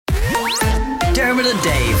Dermot and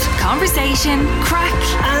Dave. Conversation, crack,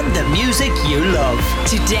 And the music you love.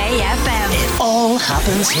 Today FM. It all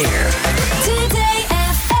happens here. Today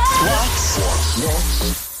FM. What's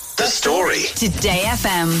the story? Today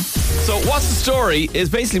FM. So What's the Story is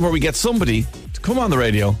basically where we get somebody to come on the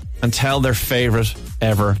radio and tell their favourite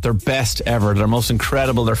ever, their best ever, their most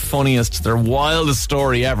incredible, their funniest, their wildest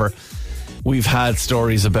story ever. We've had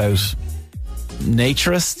stories about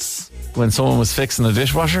naturists when someone was fixing the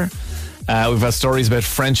dishwasher. We've had stories about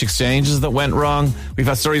French exchanges that went wrong. We've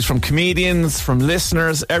had stories from comedians, from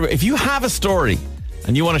listeners. If you have a story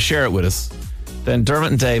and you want to share it with us, then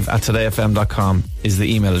dermotandDave@todayfm.com is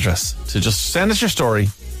the email address to just send us your story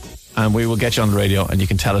and we will get you on the radio and you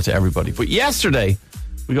can tell it to everybody. But yesterday,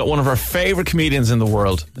 we got one of our favourite comedians in the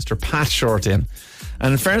world, Mr. Pat Short, in.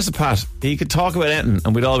 And in fairness to Pat, he could talk about anything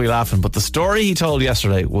and we'd all be laughing. But the story he told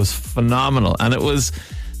yesterday was phenomenal. And it was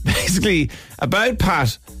basically about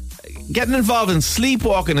Pat getting involved in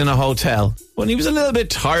sleepwalking in a hotel when he was a little bit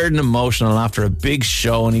tired and emotional after a big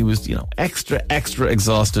show and he was, extra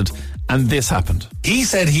exhausted. And this happened. He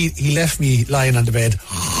said he left me lying on the bed.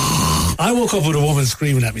 I woke up with a woman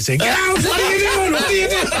screaming at me saying, "Get out! What are you doing? What are you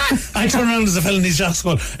doing?" I turned around as a fella in his jocks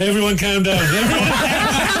going, "Everyone calm down.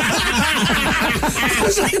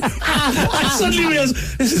 I suddenly realised,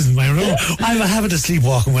 this isn't my room. I have a habit of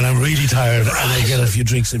sleepwalking when I'm really tired and I get a few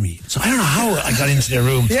drinks in me. So I don't know how I got into their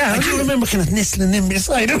room. Yeah, I do remember kind of nestling in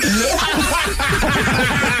beside him.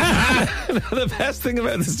 The best thing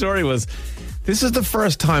about the story was, this is the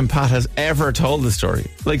first time Pat has ever told the story,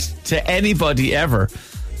 like to anybody ever.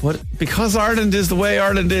 But because Ireland is the way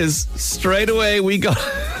Ireland is, straight away we got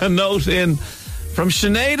a note in from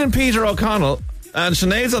Sinead and Peter O'Connell. And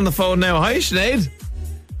Sinead's on the phone now. Hi, Sinead.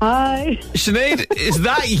 Hi. Sinead, is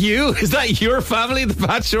that you? Is that your family? The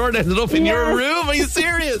Pat Short ended up in your room? Are you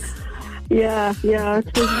serious? Yeah.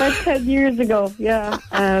 It was about 10 years ago. Yeah.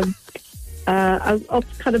 I was up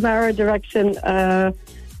Connemara direction.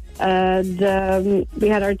 And we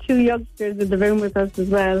had our two youngsters in the room with us as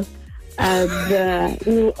well. And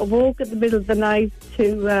we awoke in the middle of the night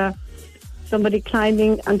to somebody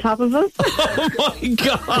climbing on top of us. Oh my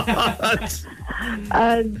God!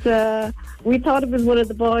 And we thought it was one of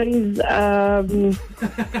the boys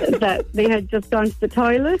that they had just gone to the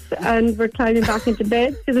toilet and were climbing back into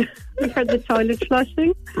bed because we heard the toilet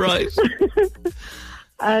flushing. Right.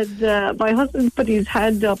 And my husband put his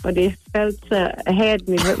hand up and he felt a head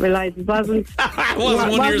and he realised it wasn't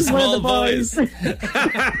one of your small of the boys.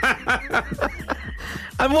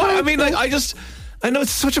 And what I mean, like, I know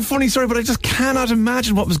it's such a funny story, but I just cannot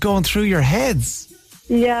imagine what was going through your heads.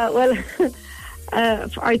 Yeah, well,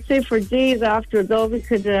 I'd say for days afterwards, all we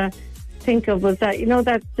could think of was that,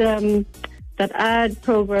 that ad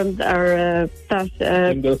program or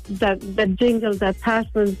that jingle that Pat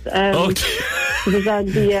was. It was on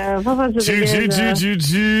the, what was it again?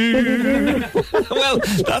 Well,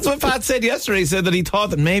 that's what Pat said yesterday. He said that he thought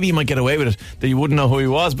that maybe he might get away with it, that you wouldn't know who he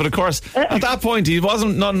was. But of course, at that point, he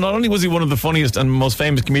wasn't, not only was he one of the funniest and most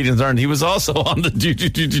famous comedians in Ireland, he was also on the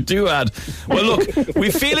do ad. Well, look, we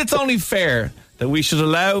feel it's only fair that we should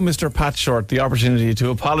allow Mr. Pat Short the opportunity to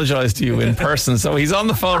apologise to you in person. So he's on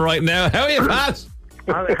the phone right now. How are you, Pat?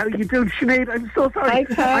 How are you doing, Sinead? I'm so sorry.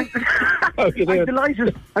 Hi, I'm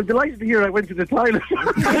delighted. I'm delighted to hear I went to the toilet.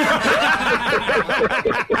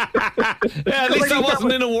 Yeah, at least I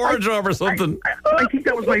wasn't in a wardrobe or something. I think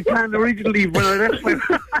that was my plan originally when I left my...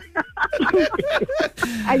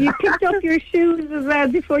 And you picked up your shoes as well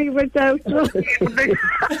before you went out. Sinead,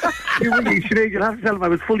 you'll have to tell him I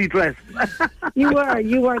was fully dressed. You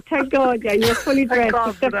were. Thank God, yeah. You were fully dressed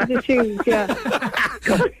except for the shoes, yeah.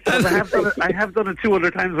 I have done it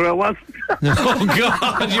 200 times where I was. Oh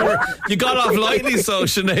God, you got off lightly, so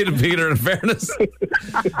Sinead and Peter. In fairness,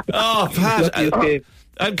 oh Pat, come here.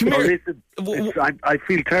 Listen, I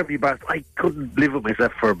feel terribly bad. I couldn't live with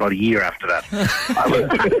myself for about a year after that. I was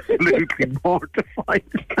absolutely mortified.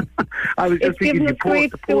 I was just thinking, the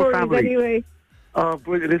poor family. Anyway. Oh,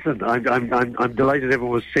 but listen, I'm delighted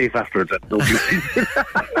everyone was safe after that.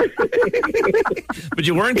 But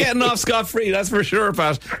you weren't getting off scot-free, that's for sure,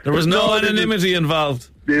 Pat. There was no anonymity involved.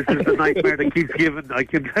 This is the nightmare that keeps giving. I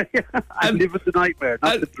can tell you, I'm living the nightmare,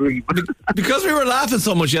 not the dream. Because we were laughing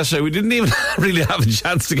so much yesterday, we didn't even really have a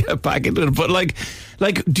chance to get back into it. But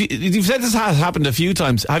you've said this has happened a few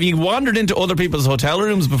times. Have you wandered into other people's hotel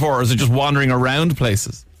rooms before, or is it just wandering around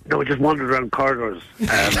places? No, I just wandered around corridors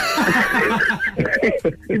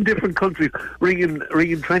in different countries, ringing,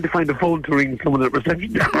 trying to find a phone to ring someone at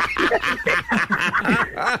reception.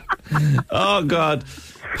 Oh God,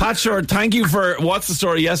 Pat Short, thank you for What's the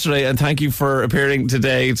Story yesterday, and thank you for appearing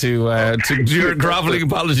today to do your grovelling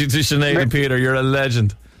apology to Sinead and Peter. You're a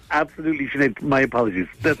legend. Absolutely, Sinead. My apologies.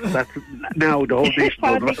 That's now the whole nation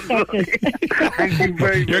knows. Thank you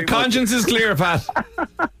very, Your very conscience is clear, Pat.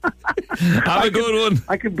 Have a good one.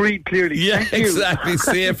 I can breathe clearly. Yeah, Thank you. exactly.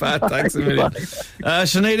 See you, Pat. Thanks a million.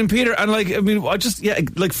 Sinead and Peter, and were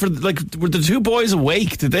the two boys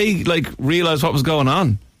awake? Did they realise what was going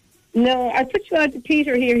on? No, I put you on to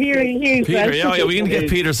Peter here. Peter, yeah, we can get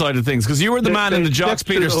Peter's side of things because you were the man in the jocks,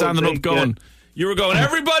 Peter, standing up, going. You were going,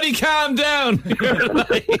 everybody calm down.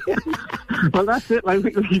 Well, that's it.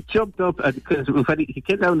 He jumped up because he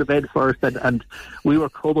came down the bed first, and we were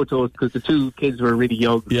comatose because the two kids were really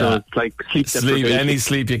young. Yeah. So it's like sleep any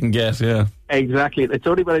sleep you can get, yeah. Exactly. It's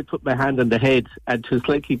only when I put my hand on the head and it was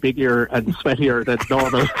slightly bigger and sweatier than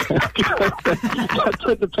normal. That's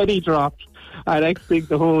when the penny dropped. And next thing,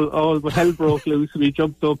 all hell broke loose, and we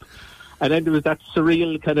jumped up. And then there was that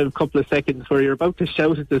surreal kind of couple of seconds where you're about to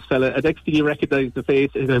shout at this fella, and next thing you recognise the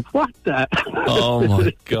face, and you're like, what the? Oh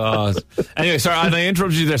my God. Anyway, sorry, I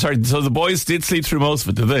interrupted you there. Sorry. So the boys did sleep through most of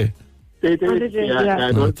it, did they? They did,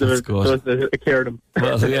 yeah. There was a care of them.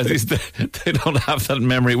 Well, so yeah, they don't have that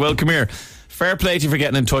memory. Well, come here. Fair play to you for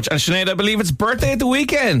getting in touch. And Sinead, I believe it's birthday at the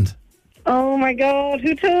weekend. Oh my God,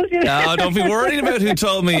 who told you? No, don't be worried about who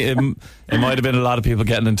told me. It might have been a lot of people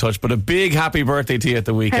getting in touch, but a big happy birthday to you at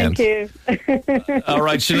the weekend. Thank you. All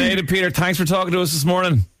right, Sinead and Peter, thanks for talking to us this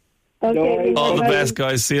morning. Okay. All the best,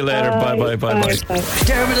 guys. See you later. Bye.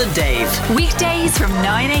 Dermot and Dave. Weekdays from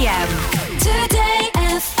 9 a.m. Today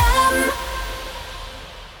FM.